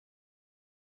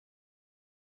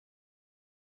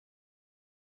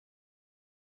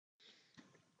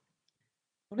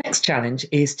The next challenge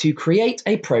is to create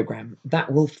a program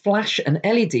that will flash an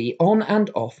LED on and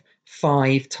off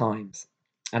 5 times,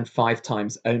 and 5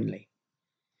 times only.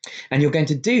 And you're going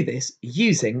to do this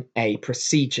using a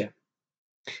procedure.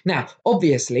 Now,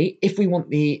 obviously, if we want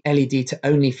the LED to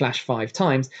only flash 5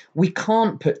 times, we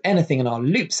can't put anything in our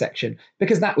loop section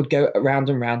because that would go around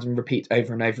and round and repeat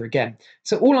over and over again.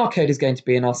 So all our code is going to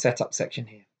be in our setup section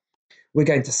here. We're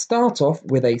going to start off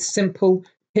with a simple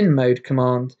pin mode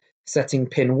command, setting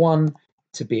pin 1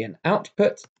 to be an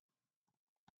output,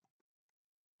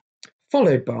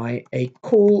 followed by a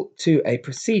call to a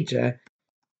procedure,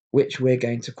 which we're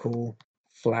going to call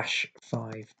flash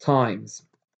 5 times.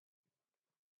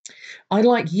 I'd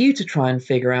like you to try and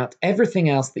figure out everything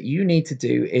else that you need to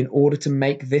do in order to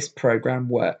make this program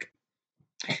work.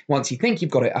 Once you think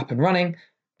you've got it up and running,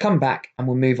 come back and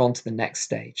we'll move on to the next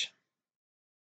stage.